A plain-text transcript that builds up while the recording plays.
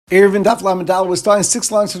Erevin Daf Lamed was starting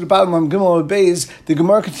 6 lines to the bottom of Gimel Beis. The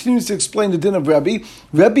Gemara continues to explain the din of Rebbe.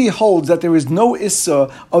 Rebbe holds that there is no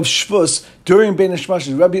issa of shvus during Bein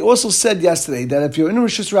Hashmashos. Rebbe also said yesterday that if you're in a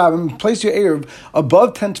Rosh Hashanah, place your erev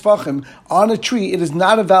above 10 tefachim on a tree, it is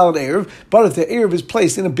not a valid erev. But if the erev is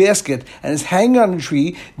placed in a basket and is hanging on a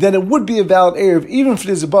tree, then it would be a valid erev, even if it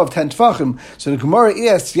is above 10 tefachim. So the Gemara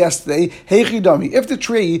asked yesterday, Hey Chidami, if the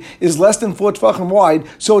tree is less than 4 tefachim wide,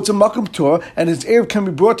 so it's a makom tur, and its erev can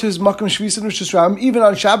be brought to his makom shvis and Rosh Hashanah, even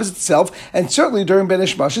on Shabbos itself, and certainly during Bein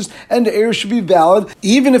Hashmashos, and the erev should be valid,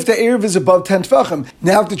 even if the erev is above 10 tefachim.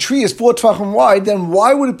 Now, if the tree is 4 tefachim wide, then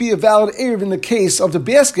why would it be a valid erev in the case of the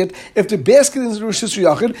basket if the basket is in Rosh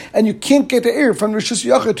Hashanah and you can't get the erev from Rosh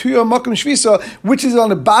Hashanah to your makom shvisa, which is on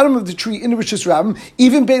the bottom of the tree in the Rosh Hashanah,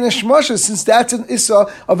 even Bein Hashmashos, since that's an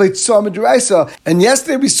issa of a tzah midraisa. And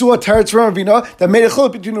yesterday we saw a teretz from Ravina that made a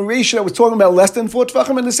chiluk between a ratio that was talking about less than 4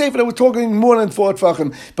 tefachim and the sefer that was talking more than 4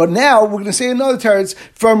 tefachim. But now we're going to say another teretz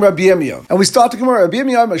from Rabbi Yirmiyah, and we start the Gemara. Rabbi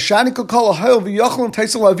Yirmiyah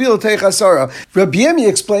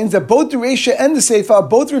explains that both the Reisha and the Sefer are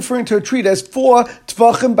both referring to a tree that's 4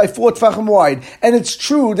 tefachim by 4 tefachim wide, and it's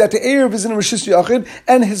true that the erev is in a Rosh Hashanah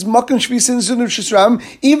and his makom shvis is in Rosh Hashanah.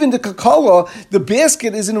 Even the kakala, the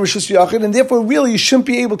basket, is in a Rosh Hashanah, and therefore really you shouldn't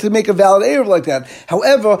be able to make a valid erev like that.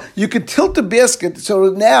 However, you could tilt the basket so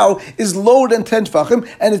it now is lower than 10 tefachim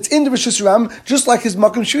and it's in the Rosh Hashanah just like his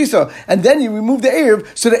makom shvisa, and then you remove the erev,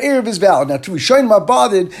 so the erev is valid. Now, to Rishonim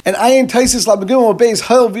Mabadid and Ayin Taisis Labagimel Beis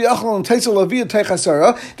Hayel V'Yachal and Taisel Lavia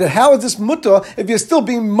Teichasara, that how is this mutter if you're still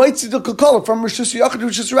being mitzvah to kakala from Rosh Hashanah to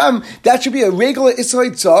Rosh Hashanah? That should be a regular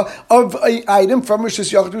Israelitza of an item from Rosh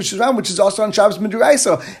Hashanah to Rosh Hashanah, which is also on Shabbos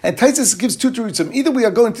Midiraisa. And Taisis gives two terutzim. Either we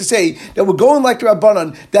are going to say that we're going like the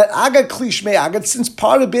Rabbanan, that Agad Klish Mei Agad, since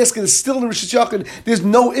part of the basket is still in Rosh Hashanah, there's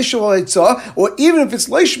no Israelitza, or even if it's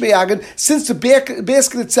Leish Mei Agad, since the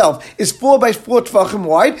basket itself is 4 by 4 tefachim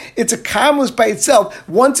wide, it's a karmelis by itself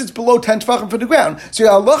once it's below 10 tefachim from the ground. So you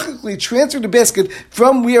halachically transfer the basket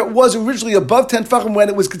from where it was originally above 10 tefachim when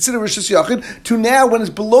it was considered Rosh Hashanah to now when it's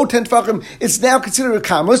below 10 tefachim, it's now considered a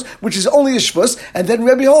karmelis, which is only a shvus, and then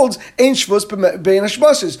Rebbe holds ein shvus bein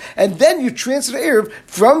hashmashos. And then you transfer the erev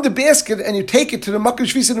from the basket and you take it to the makom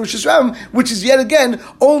shvis in Rosh Hashanah, which is yet again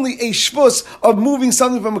only a shvus of moving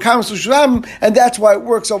something from a karmelis to Rosh Hashanah, and that's why it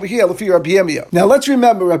works over here, Lefi Rabbi Yirmiyah. Now let's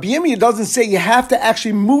remember, Rabbi Yirmiyah doesn't say you have to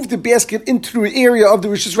actually move the basket into the area of the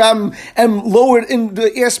Rosh Hashanah and lower it in the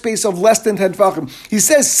airspace of less than 10 tefachim. He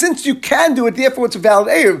says since you can do it, therefore it's a valid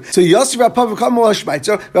erev. So Yosef Rav Papa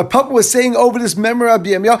Rav Papa was saying over this memory of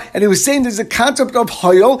Rabbi Yirmiyah, and he was saying there's a concept of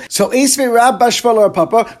hoyel. So Esvei Rav Bashva Rav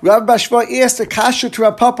Papa asked a kasha to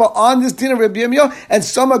Rav Papa on this din of Rabbi Yirmiyah, and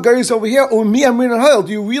some goes over here, Umi Amrin hoyel.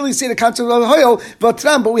 Do you really say the concept of hoyel? But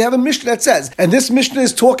we have a Mishnah that says, and this Mishnah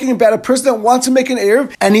is talking about a person that wants to make an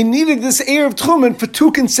erev, and he needed this erev tchumen for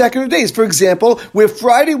 2 consecutive days. For example, where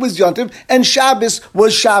Friday was Yontiv and Shabbos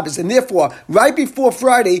was Shabbos, and therefore, right before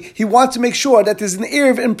Friday, he wants to make sure that there's an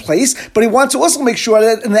erev in place, but he wants to also make sure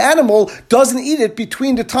that an animal doesn't eat it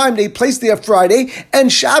between the time they place there Friday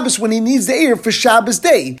and Shabbos when he needs the erev for Shabbos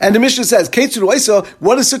day. And the Mishnah says,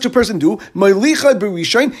 what does such a person do?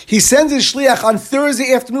 He sends his shliach on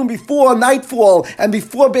Thursday afternoon before nightfall and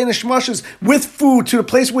before Bein Hashmashos with food to the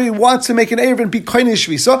place where he wants to make an erev and be koine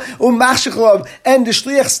shvisa, and the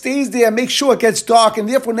shliach stays there and makes sure it gets dark, and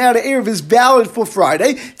therefore now the erev is valid for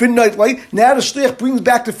Friday. Now the shliach brings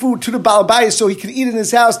back the food to the Baal Bayis so he can eat in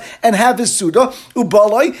his house and have his suda,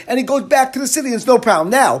 and he goes back to the city, and it's no problem.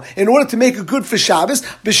 Now, in order to make it good for Shabbos,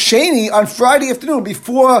 B'Sheni, on Friday afternoon,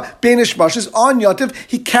 before Bein Hashmashos, on Yontiv,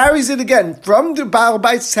 he carries it again from the Baal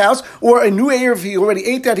Bayis' house, or a new erev, he already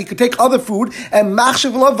ate that, he could take other food, and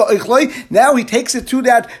now he takes it to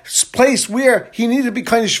that place where he needed to be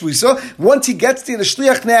kind of shvisa. Once he gets there, the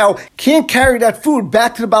shliach now can't carry that food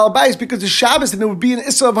back to the Baal Bayis because it's Shabbos and it would be an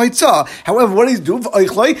issa of haitzah. However, what does he do?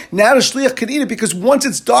 Now the shliach can eat it because once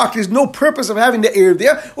it's dark, there's no purpose of having the erev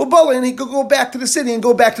there. And he could go back to the city and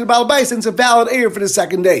go back to the Baal Bayis, and it's a valid erev for the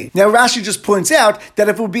second day. Now Rashi just points out that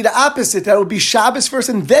if it would be the opposite, that it would be Shabbos first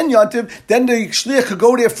and then Yontiv, then the shliach could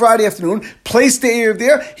go there Friday afternoon, place the erev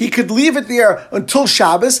there, he could leave it there until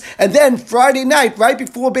Shabbos, and then Friday night, right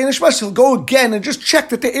before Bein Hashmashos, he'll go again and just check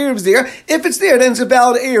that the erev is there. If it's there, then it's a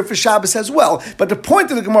valid erev for Shabbos as well. But the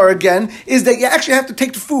point of the Gemara again is that you actually have to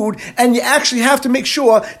take the food, and you actually have to make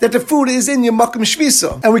sure that the food is in your makom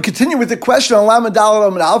shvisa. And we continue with the question question on Lama Dalal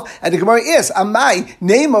Amalaf, and the Gemara asks, Amai,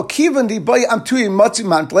 name or Kivan di boy amtui matzi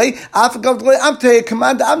mantle, afagav amte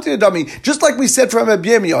command amte dummy. Just like we said from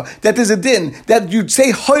Abiyemio, that there's a din that you'd say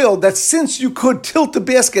hoil, that since you could tilt the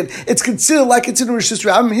basket, it's considered like it's in Rosh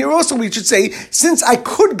Hashanah. Here also we should say, since I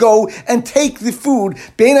could go and take the food,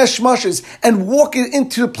 bein hashmashes, and walk it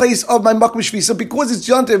into the place of my makom shvisa, because it's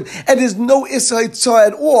yontiv and there's no issa itzah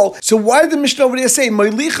at all. So why did the Mishnah over there say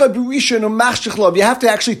Moilicha b'rishon u'machshechlav? You have to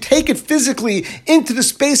actually take it physically into the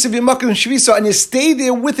space of your makom shvisa, and you stay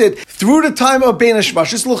there with it through the time of bein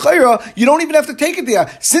hashmashes. L'chayra, you don't even have to take it there.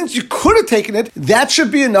 Since you could have taken it, that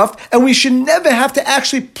should be enough, and we should never have to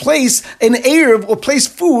actually place an erev or place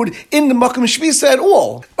food in the makom shvisa at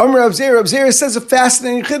all. Amar Rav Zera says a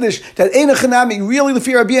fascinating chiddush that Eina Chanami, really the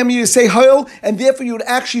fear of BMU, you say hoil, and therefore you would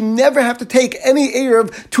actually never have to take any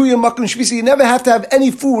erev to your makom shvisa. You never have to have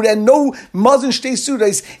any food and no mazon shtei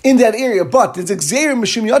sudas in that area. But there's a gzeira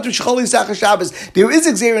mishum yontif shecholi zachar Shabbos. There is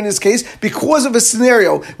a gzeira in this case because of a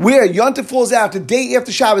scenario where yontif falls out the day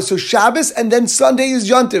after Shabbos, so Shabbos and then Sunday is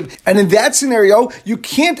yontif, and in that scenario you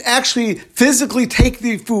can't actually physically take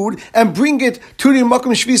the food and bring it to the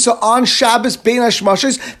makom shvisa on Shabbos bein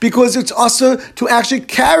hashmashes, because it's also to actually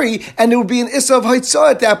carry, and it would be an issa of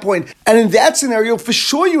haitzah at that point. And in that scenario, for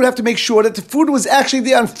sure you would have to make sure that the food was actually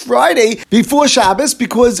there on Friday before Shabbos,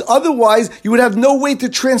 because otherwise you would have no way to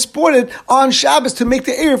transport it on Shabbos to make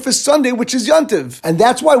the erev for Sunday, which is yontiv. And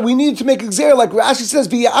that's why we need to make a gzeira, like Rashi says,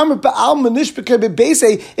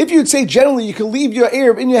 if you'd say generally you can leave your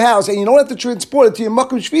erev in your house and you don't have to transport it to your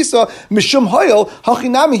makom shvisa, mishum hoyel,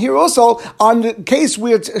 hachinami, here also, on the case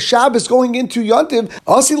where it's Shabbos going into yontiv,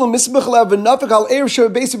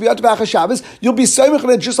 you'll be saimich on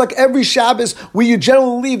it just like every Shabbos where you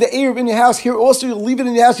generally leave the erev in your house. Here also you'll leave it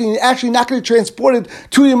in your house and you're actually not going to transport it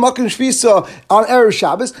to your makom shvisa on erev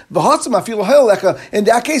Shabbos. In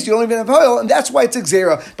that case you don't even have hoil, and that's why it's a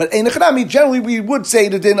gzeira. But generally we would say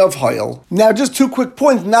the din of hoil. Now just two quick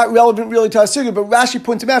points, not relevant really to our sugya, but Rashi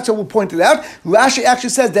pointed them out, so we'll point it out. Rashi actually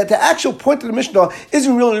says that the actual point of the Mishnah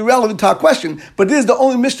isn't really relevant to our question, but it is the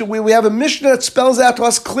only Mishnah where we have a Mishnah that spells out to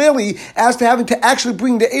us clearly as to having to actually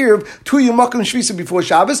bring the erev to your makom shvisa before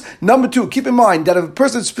Shabbos. Number two, keep in mind that if a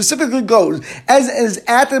person specifically goes as is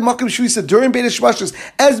at the makom shvisa during Beit HaShmashos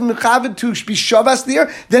as mechavid to be shavas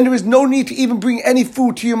there, then there is no need to even bring any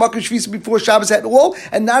food to your makom shvisa before Shabbos at all,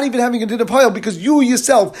 and not even having a din of hoil, because you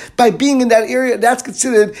yourself, by being in that area, that's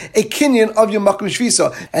considered a kinyan of your makom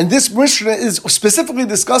shvisa. And this Mishnah is specifically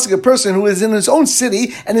discussing a person who is in his own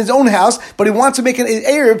city and his own house, but he wants to make an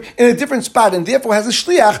erev in a different spot, and therefore has a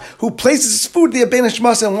shliach who places his food there bein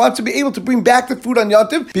hashmasa and wants to be able to bring back the food on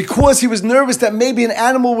yontiv, because he was nervous that maybe an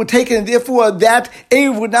animal would take it, and therefore that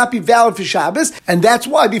erev would not be valid for Shabbos, and that's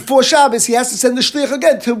why before Shabbos he has to send the shliach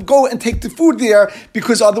again to go and take the food there,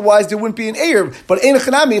 because otherwise there wouldn't be an erev. But ein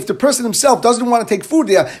chanami, if the person himself doesn't want to take food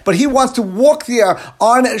there, but he wants to walk there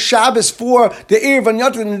on Shabbos for the erev on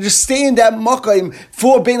yontiv and just stay in that makom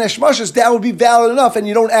for bein hashmashas, that would be valid enough, and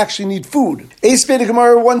you don't actually need food. Eis Veda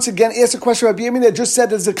Gemara once again asked a question about Yemin that just said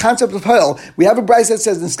there's a concept of hoil. We have a brayso that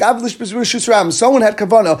says, someone had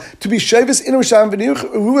kavana to be shavis in Risham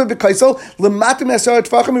v'niruva v'kaisel l'matim asar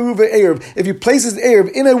tfachim iruva erev. If you place the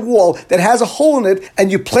erev in a wall that has a hole in it,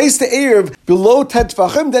 and you place the erev below 10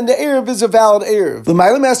 tfachim, then the erev is a valid erev.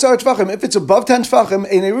 L'maylim asar tfachim, if it's above 10 tfachim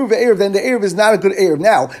in eruva erev, then the erev is not a good erev.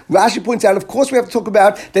 Now, Rashi points out, of course we have to talk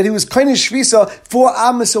about that he was kind of shvisa 4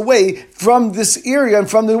 amas away from this area and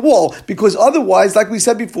from the wall, because otherwise, like we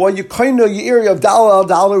said before, you kind of your area of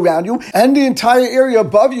dollar around you, and the entire area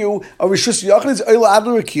above you of Rishus Yachid is Oila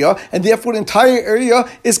Adler Rakia, and therefore the entire area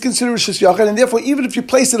is considered Rishus Yachid, and therefore even if you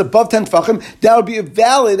place it above 10 tfachim, that would be a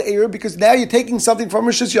valid area, because now you're taking something from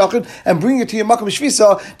Rishus Yachid and bringing it to your makom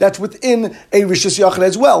shvisa that's within a Rishus Yachid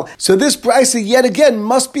as well. So this brayso yet again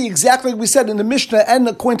must be exactly like we said in the Mishnah and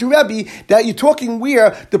according to Rabbi, that you're talking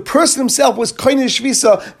where the person himself was kind of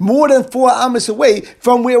shvisa more than 4 amas away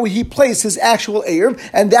from where he placed his actual erev,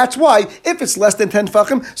 and that's why if it's less than 10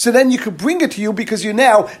 tfachim, so then you could bring it to you, because you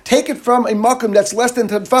now take it from a makom that's less than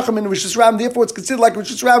 10 tfachim in Rishus Rabim, therefore it's considered like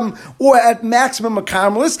Rishus Rabim, or at maximum a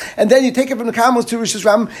karmelis, and then you take it from the karmelis to Rishus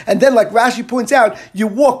Rabim, and then like Rashi points out, you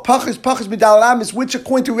walk pachas midal amis, which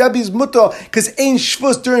according to Rabbi is mutter, because ain't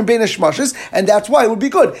shvus during bein hashmashas, and that's why it would be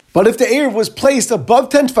good. But if the erev was placed above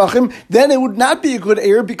 10 tfachim, then it would not be a good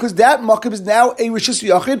erev, because that makom is now a Rishus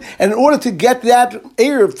Yachid, and in order to get that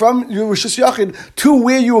erev from your Rishus Yachid to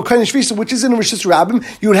where you were kind of shvisa, which is in Rishus Rabim,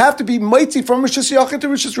 you would have to be mighty from Rishus Yachid to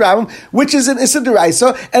Rishus Rabim, which is an Issa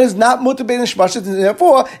Deraisa, and is not mutter bein hashmashas, and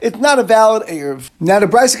therefore it's not a valid erev. Now the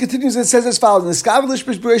brayso continues and says as follows: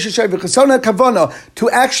 to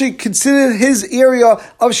actually consider his area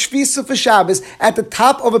of Shvisa for Shabbos at the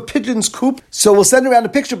top of a pigeon's coop. So we'll send around a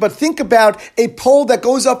picture, but think about a pole that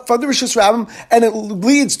goes up from the Rosh Hashanah and it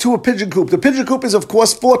leads to a pigeon coop. The pigeon coop is, of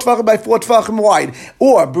course, 4 tvachim by 4 tvachim wide.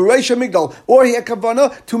 Or Bereish HaMigdal, or he had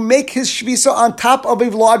kavana to make his Shvisa on top of a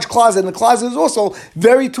large closet. And the closet is also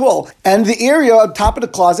very tall. And the area on top of the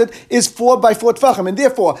closet is 4 by 4 tvachim. And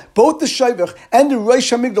therefore, both the Shaivach and the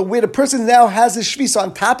Rosh HaMigdal, where the person now has his Shvisa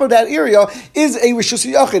on top of that area, is a Rishus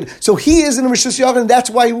Yachid. So he is in a Rishus Yachid, and that's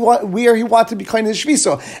why where he wanted to be kind of his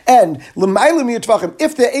Shvisa. And L'mayla mi tvachim,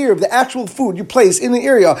 if the Erev, the actual food you place in the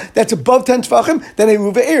area that's above 10 tvachim, then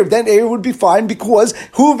Eruv Erev. Then Erev would be fine because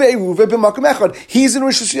Huve Eruv b'makom echad. He's in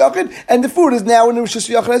Rishus Yachid, and the food is now in Rishus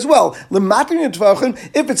Yachid as well. L'mata mi tvachim,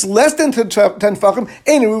 if it's less than 10 tvachim,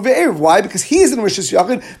 ain't Eruv Erev. Why? Because he's in Rishus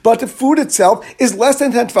Yachid, but the food itself is less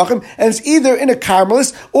than 10 tvachim, and it's either in a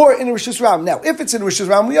Carmelis or in a Rishus Ram. Now, if it's in Rishus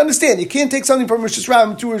Ram, we understand you can't take something from Rishus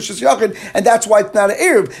Ram to Rishus Yachid, and that's why it's not an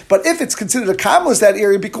Erev. But if it's considered a Carmelis, that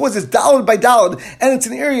area, because it's daled by daled, and it's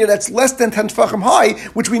an area that's less than 10 tvachim high,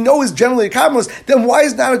 which we know is generally a Carmelis, then why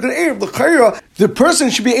is it not a good Erev? The person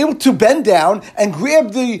should be able to bend down and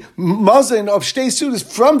grab the mazon of Shtei Sudas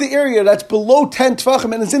from the area that's below 10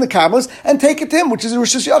 tvachim and is in the Carmelis and take it to him, which is a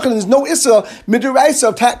Rishus Yachid. There's no Issa midiraisa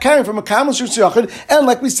of carrying from a Carmelis to Rishus Yachid. And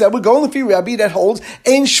like we said, we're going with the Rabbi that holds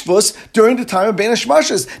Ein Shvus during the time of Bein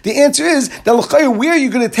HaShmashas. The answer is that where are you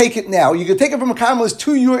going to take it now? You're going to take it from a Carmelis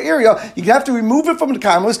to your area. You're going to have to remove it from the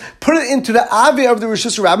Carmelis, put it into the Ave of the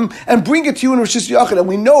Rishus Rabbim, and bring it to you in Rishus Yachid. And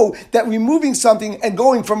we know that removing something and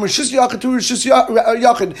going from Rishus Yachid to Rishus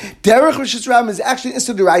Yachid, derech Rishus Rabbim is actually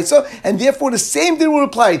Issa D'Oraisa, and therefore the same thing would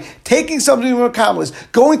apply. Taking something from a Carmelis,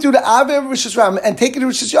 going through the Ave of Rishus Rabbim, and taking it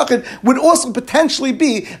to Rishus Yachid would also potentially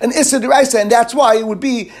be an Issa D'Oraisa, and that's why it would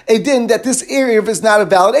be a din that this Erev is not a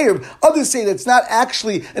valid Erev. Others say that it's not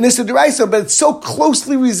actually an Issa D'Oraisa, but it so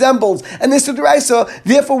closely resembles an Issa D'Oraisa,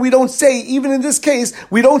 therefore we don't say, even in this case,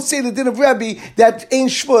 we don't say the din of Rebbe that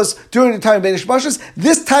ain't Shvus during the time of Bein HaShmashas.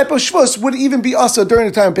 This type of Shvus would even be also during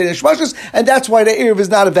the time of Bein HaShmashas, and that's why the Erev is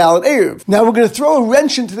not a valid Erev. Now we're going to throw a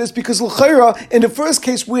wrench into this because l'chayra, in the first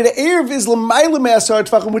case where the Erev is l'mayla me'asar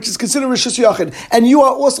tvachim, which is considered Rishus Yachid, and you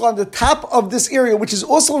are also on the top of this area, which is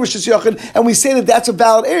also Rishus Yachid, and we say that that's a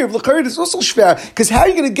valid Erev, l'chayra is also shver, because how are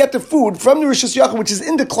you going to get the food from the Rishus Yachid, which is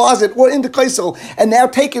in the closet or in the kaisel, and now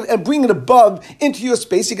take it and bring it above into your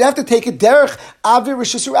space? You're going to have to take it derech avir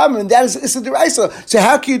Rishus Rabbim, and that is Issa D'Oraisa. So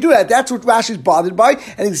how can you do that? That's what Rashi is bothered by,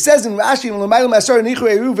 and he says in Rashi, l'mayla me'asar nichu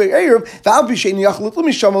eruv erev v'al b'shein yachlut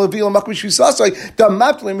l'misham l'vil l'makom shvisasai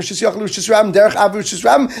damaptlim Rishus Yachid Rishus Rabbim derech avir Rishus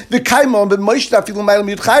Rabbim v'kaimon b'moishta afilu mayla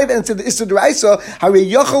midchayiv, and said the Issa D'Oraisa harei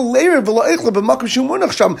yachal leirer v'lo eichla b'makom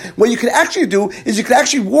shumunach sham. What you could actually do is you could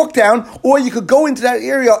actually walk down, or you could go into that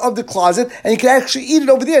area of the closet, and you could actually eat it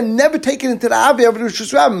over there and never take it into the Ave of the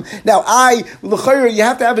Rishus Rabbim. Now, l'chayr, you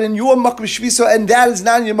have to have it in your makom shvisa, and that is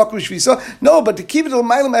not in your makom shvisa. No, but to keep it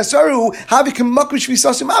l'maylam asaru, havikim makom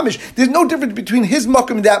shvisa simamish. There's no difference between his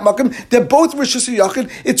makom and that makom. They're both Rishus Yachid.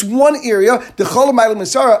 It's one area. The chol l'maylam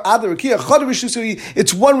asara adar rakia chad Rishus.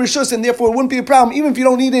 It's one Rishus, and therefore it wouldn't be a problem even if you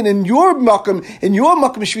don't eat it in your makom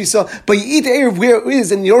shvisa, but you eat the erev where it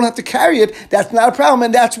is, and you don't have to carry it. That's not a problem,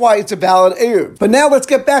 and that's why it's a valid erev. But now let's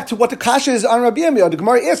get back to what the kasha is on Rabbi Yirmiyah. The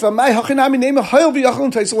Gemara asks,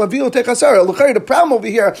 the problem over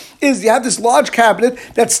here is you have this large cabinet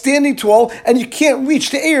that's standing tall, and you can't reach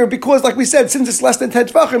the erev because, like we said, since it's less than 10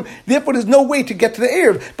 tvachim, therefore there's no way to get to the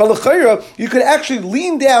erev. But l'chayra, you could actually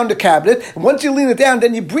lean down the cabinet, and once you lean it down,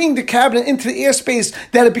 then you bring the cabinet into the airspace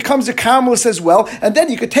that it becomes a carmelis as well, and then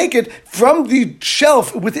you could take it from the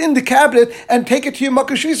shelf within the cabinet and take it to your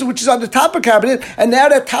makom shvisa, which is on the top of the cabinet, and now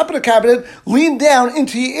that top of the cabinet lean down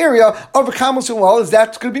into the area of a carmelis, and well, is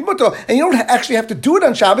that's going to be mutter, and you don't actually have to do it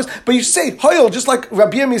on Shabbos, but you say hayil, just like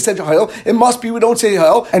Rabbi Yirmiyah said hayil. It must be we don't say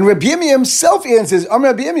hayil, and Rabbi Yirmiyah himself answers,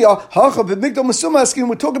 Rabbi Yirmiyah,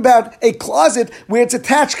 we talk about a closet where it's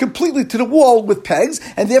attached completely to the wall with pegs,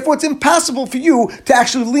 and therefore it's impossible for you to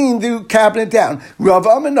actually lean the cabinet down. Rav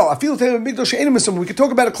Amar, no, I feel we could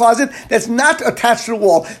talk about a closet that's not attached to the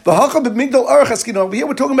wall. Over here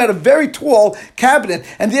we're talking about a very tall cabinet,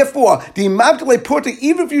 and therefore the imam porta,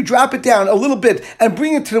 even if you drop it down a little bit and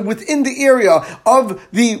bring it to within the area of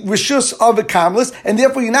the rishus of the carmelis, and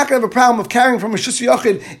therefore you're not going to have a problem of carrying from Rishus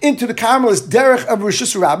Yachid into the carmelis derech of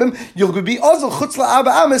Rishus Rabbim, you'll be ozil chutz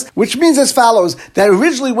la'aba amis, which means as follows, that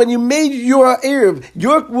originally when you made made your Erev,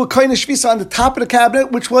 your kind of shvisa on the top of the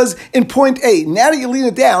cabinet, which was in point A. Now that you lean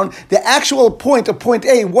it down, the actual point of point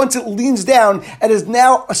A, once it leans down and is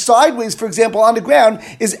now sideways, for example, on the ground,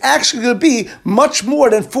 is actually going to be much more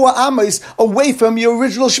than 4 amas away from your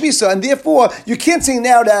original shvisa, and therefore you can't say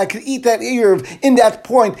now that I could eat that Erev in that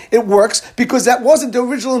point. It works because that wasn't the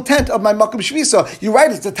original intent of my makom shvisa. You're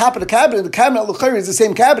right; it's the top of the cabinet. The cabinet l'chayr is the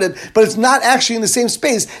same cabinet, but it's not actually in the same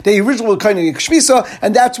space the original kind of shvisa,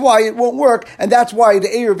 and that's why it won't work, and that's why the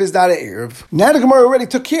Erev is not an Erev. Now the Gemara already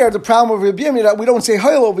took care of the problem of Rabbi Yirmiyah that we don't say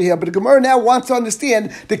Hayil over here, but the Gemara now wants to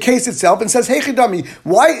understand the case itself and says, Hey Chidami,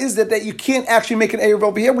 why is it that you can't actually make an Erev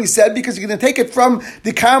over here? We said because you're going to take it from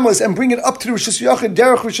the Karmelis and bring it up to the Rosh Hashanah,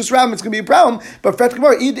 Derech Rosh Hashanah, it's going to be a problem. But for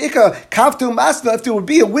Gemara, if there would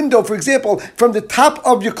be a window, for example, from the top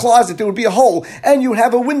of your closet, there would be a hole, and you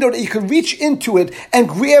have a window that you can reach into it and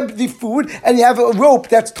grab the food, and you have a rope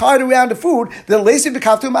that's tied around the food, then lace it to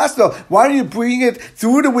Kaftu Masna. Why don't you bring it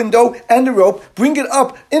through the window and the rope, bring it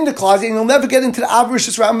up in the closet, and you'll never get into the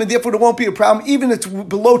Avrish Ram, and therefore there won't be a problem, even if it's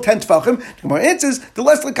below 10 Tfachim. The Gemara answers, the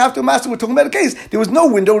less than Kaftu Masna, we're talking about a case. There was no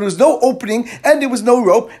window, there was no opening, and there was no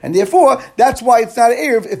rope, and therefore, that's why it's not an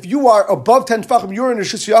Erev. If you are above 10 Tfachim, you're in a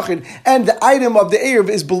Shus Yachid, and the item of the Erev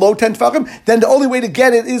is below 10 Tfachim, then the only way to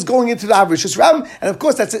get it is going into the Avrish Ram, and of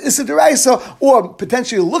course that's an Issa Deraisa, or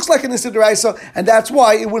potentially it looks like an Issa Deraisa, and that's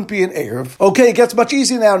why it wouldn't be an Erev. Okay, it gets much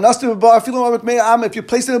easier now. If you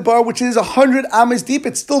place it in a bar which is 100 amas deep,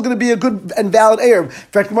 it's still going to be a good and valid Erev.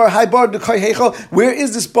 Where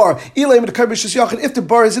is this bar? If the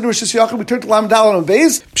bar is in Rosh Hashanah, we turn to Lam Dalal on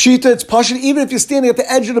vase. Pshita, it's pashut. Even if you're standing at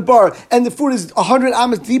the edge of the bar and the food is 100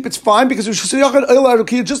 amas deep, it's fine because Rosh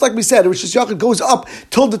Hashanah, just like we said, Rosh Hashanah goes up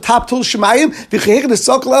till the top, till Shemayim.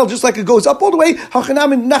 Just like it goes up all the way,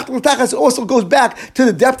 it also goes back to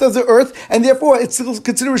the depth of the earth, and therefore it's still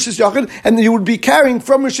considered Rosh Hashanah, and you would be carrying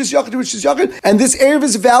from Rosh Hashanah to Rosh Hashanah, and this Erev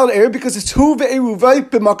is a valid Erev because it's hu ve'eruvay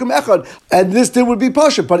b'makom echad, and this there would be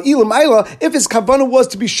pasha. But ilam if his kavanah was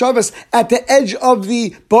to be shavas at the edge of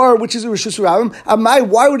the bar, which is a Rosh Hashanah,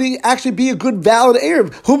 why would he actually be a good valid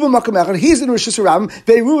Erev? Hu b'makom echad, he's in Rosh Hashanah,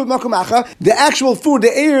 ve'eruv b'makom echad. The actual food, the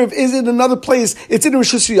Erev, is in another place. It's in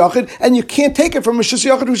Rosh Hashanah, and you can't take it from Rosh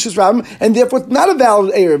Hashanah to Rosh Hashanah, and therefore it's not a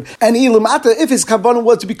valid Erev. And ilam if his kavanah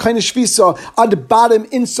was to be kind of shvisa on the bottom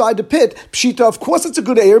inside the pit, pshita, of course it's a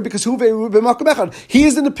good Erev because hu ve'eruv b'makom echad. He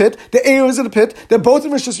is in the pit, the Erev is in the pit, they're both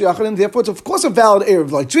in Rosh Hashanah, and therefore it's of course a valid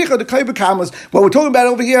Erev. Like Tzricha, the Kaiba Karmelis, what we're talking about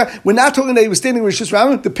over here, we're not talking that he was standing in Rosh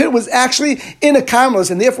Hashanah, the pit was actually in a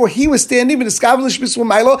Karmelis, and therefore he was standing in the Skavalish Shvisa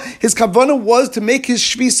Milo. His kavanah was to make his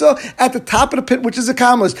shvisa at the top of the pit, which is a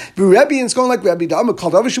Karmelis. The Rebbe, and it's going like Rebbe, even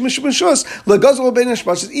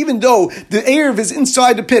though the Erev is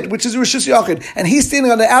inside the pit, which is Rosh Hashanah, and he's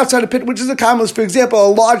standing on the outside of the pit, which is a Karmelis, for example, a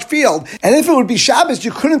large field. And if it would be Shabbos,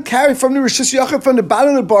 you couldn't carry from the Rosh Hashanah, from the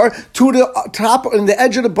bottom of the bar to the top and the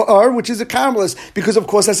edge of the bar, which is a Karmelis, because of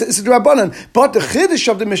course that's a Rabbanan. But the Chiddush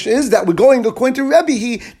of the Mishnah is that we're going according to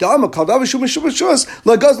Rebbe.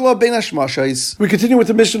 We continue with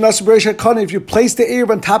the Mishnah. If you place the Erev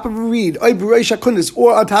on top of a reed, or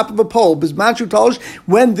on top of a pole,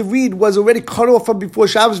 when the reed was already cut off from before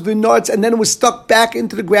Shabbos, and then it was stuck back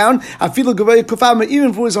into the ground, even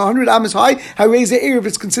if it was 100 amas high, I raise the Erev,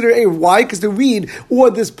 it's considered Erev. Why? Because the reed or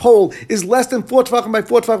this pole is less than 4 tefachim by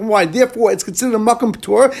 4 tefachim wide. Therefore, it's considered a makom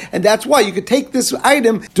patur, and that's why you could take this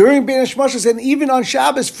item during Bein Hashmashos and even on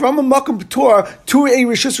Shabbos from a makom patur to a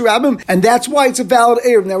rishus rabbim, and that's why it's a valid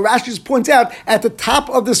Erev. Now, Rashi just points out at the top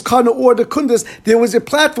of this kana or the kundas, there was a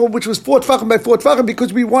platform which was 4 tefachim by 4 tefachim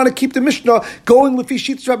because we want to keep the Mishnah going with the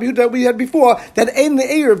sheets Rabbi Yehuda that we had before, that in the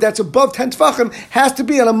Erev that's above 10 tefachim has to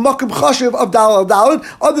be on a makom chashiv of dalal dalad.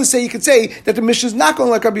 Others say you could say that the Mishnah is not going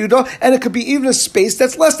like Rabbi Yehuda, and it could be even a space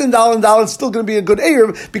that's less than dalal and dalad, it's still going to be a good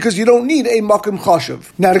Erev because you don't need a makom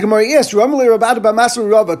chashiv. Now the Gemara asks,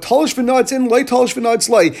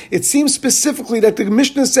 it seems specifically that the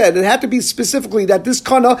Mishnah said it had to be specifically that this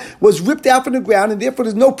kana was ripped out from the ground, and therefore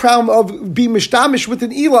there's no problem of being mishtamish with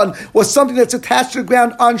an elan or something that's attached to the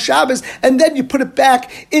ground on Shabbos, and then you put it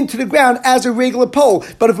back into the ground as a regular pole.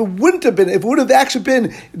 But if it wouldn't have been, if it would have actually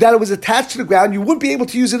been that it was attached to the ground, you wouldn't be able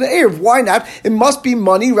to use it in Erev. Why not? It must be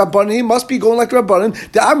money, Rabbanan, it must be going like the Rabbanan.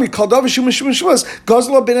 The Amri called over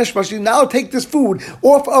Gazla ben Hashmash. Now take this food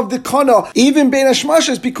off of the kana, even ben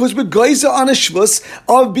Hashmashas, because we're geyser on a shvus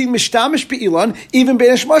of being mishtamish be'ilan, even ben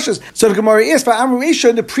Hashmashas. So the Gemara is for Amrisha.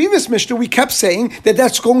 In the previous Mishnah, we kept saying that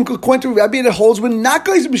that's going according to Rabbi, and it holds we're not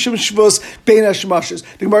geyser b'shem shvus ben Hashmashas.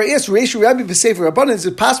 The Gemara is Reish Rabbi v'sefer Rabbanan. Is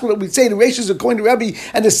it possible that we'd say the Reish is going to Rabbi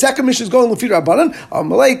and the second Mishnah is going to Lefid Rabbanan?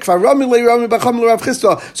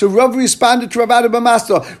 So Rav responded to Rav Ada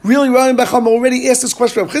Bamasta. Really, Rav Bacham already asked this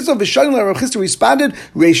question of Chisda, V'shanim Rav Chisda responded,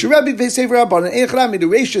 Reisha Rebbe, V'sefer Rabbanan, Eichrami, the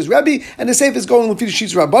Reisha is Rebbe, and the Sefer is going L'fi the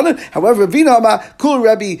Sheets Rabbanan. However, Ravina Ama, Kul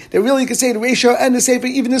Rebbe, that really you can say the Reisha and the Sefer,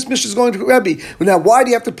 even this Mishnah is going to Rebbe. Now, why do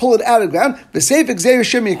you have to pull it out of the ground? The Sefer Gzeir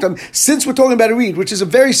Shem Yiktam, since we're talking about a reed, which is a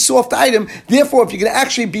very soft item, therefore, if you're going to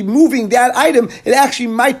actually be moving that item, it actually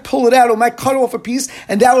might pull it out or might cut off a piece,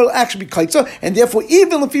 and that will actually be kaitza. And therefore,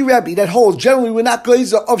 even L'fi Rebbe, that holds generally we're not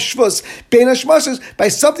geizer of shvus bein hashmashes by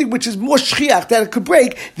something which is more shchiach that it could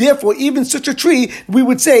break. Therefore, even such a tree, we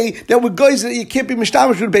would say that with geizer that you can't be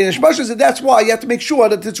mishtamish with bein hashmashes, and that's why you have to make sure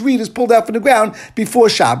that this reed is pulled out from the ground before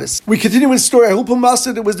Shabbos. We continue with the story. Hulpah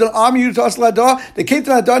Masad, it was an army to us Ladar. They came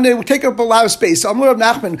to Ladar and they would take up a lot of space. So Amar Rav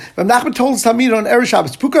Nachman told his Talmid on Erev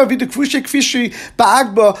Shabbos, Puka Avida Kfushik Fishi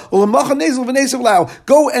Ba'agba Ulamacha Nezel V'Nezel Lau.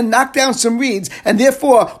 Go and knock down some reeds, and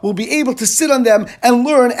therefore we'll be able to sit on them and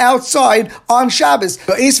learn outside on Shabbos.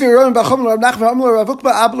 They asked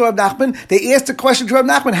the question to Rav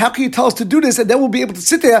Nachman, how can you tell us to do this? And then we'll be able to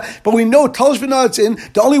sit there. But we know Talish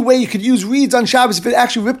v'Natzin, the only way you could use reeds on Shabbos if it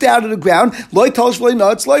actually ripped out of the ground. Loy Talish v'Loy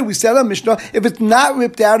Natz Loy. We said on Mishnah, if it's not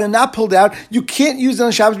ripped out and not pulled out, you can't use it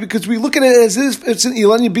on Shabbos because we look at it as if it's an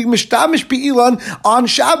Elon. You're being mishtamish be Elon on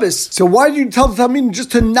Shabbos. So why do you tell the Talmid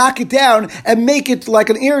just to knock it down and make it like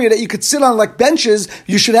an area that you could sit on like benches?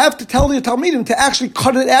 You should have to tell the Talmidim to actually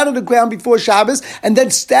cut it out of the ground before Shabbos and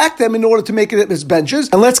then stack them in order to make it as benches.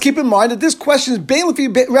 And let's keep in mind that this question is Bein L'fi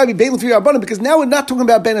Rabbi, Bein L'fi Rabbanan, because now we're not talking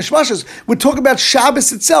about Bein Hashmashes, we're talking about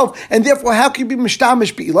Shabbos itself, and therefore how can you be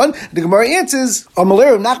mishtamish be'ilan? The Gemara answers,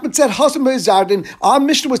 Amalei Rav Nachman said, Hasam Be'ezardin, our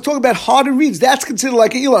Mishnah was talking about harder reeds, that's considered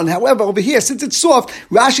like an ilan. However, over here, since it's soft,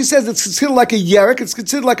 Rashi says it's considered like a yerek, it's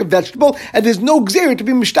considered like a vegetable, and there's no gzera to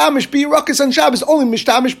be mishtamish be'irakas on Shabbos, only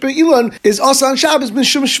mishtamish be'ilan is also on Shabbos,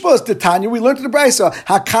 mishum shvus. The Tanya, we learned in the Brisa,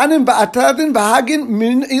 Hakanim ba'atavin v'hagin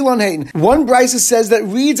min ilan hein. One Brisa says that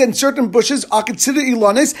reeds and certain bushes are considered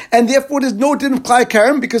ilanis, and therefore there's no din of klai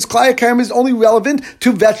karim, because klai karim is only relevant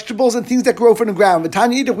to vegetables and things that grow from the ground. The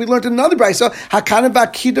Tanya, we learned in another Brisa, Hakanim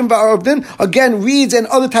ba'kidim v'arovdin, again, reeds and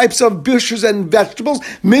other types of bushes and vegetables,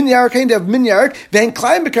 min yarak hein, they have min yarak, then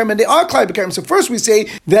klai b'karim, and they are klai b'karim. So first we say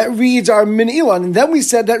that reeds are min ilan, and then we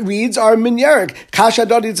said that reeds are min yarak. Kasha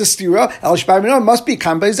dodi is a stira, el shmar must be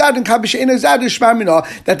kam b'zad and kam b'she'en zad shmar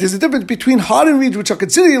minah, that there's a difference between hardened reeds, which are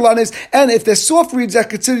considered ilanis, and if they're soft reeds, that are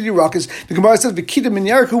considered yirakas. The Gemara says v'kida min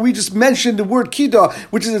yarak, who we just mentioned the word kida,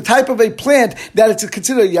 which is a type of a plant that it's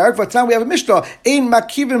considered a yarak. But now we have a mishnah, ein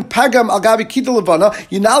makivin pagam al gavi kida levana.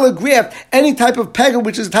 You're not allowed to graft any type of pagam,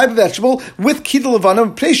 which is a type of vegetable, with kida levana,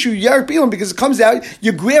 place you yarak b'ilan, because it comes out,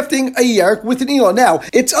 you're grafting a yarak with an ilan. Now,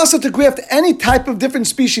 it's also to graft any type of different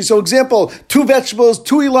species. So example, two vegetables,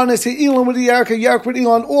 two ilanis, an ilan with a yarak with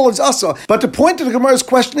ilan, all is asa. But the point of the Gemara's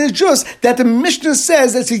question is just that the Mishnah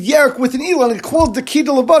says that it's a yarak with an ilan, it calls the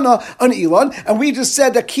kida levana an ilan, and we just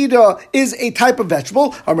said that kida is a type of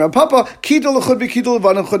vegetable. Amar Papa, kida lechud v'kida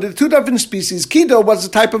levana chud, the two different species. Kida was a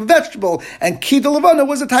type of vegetable, and kida levana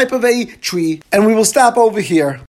was a type of a tree. And we will stop over here.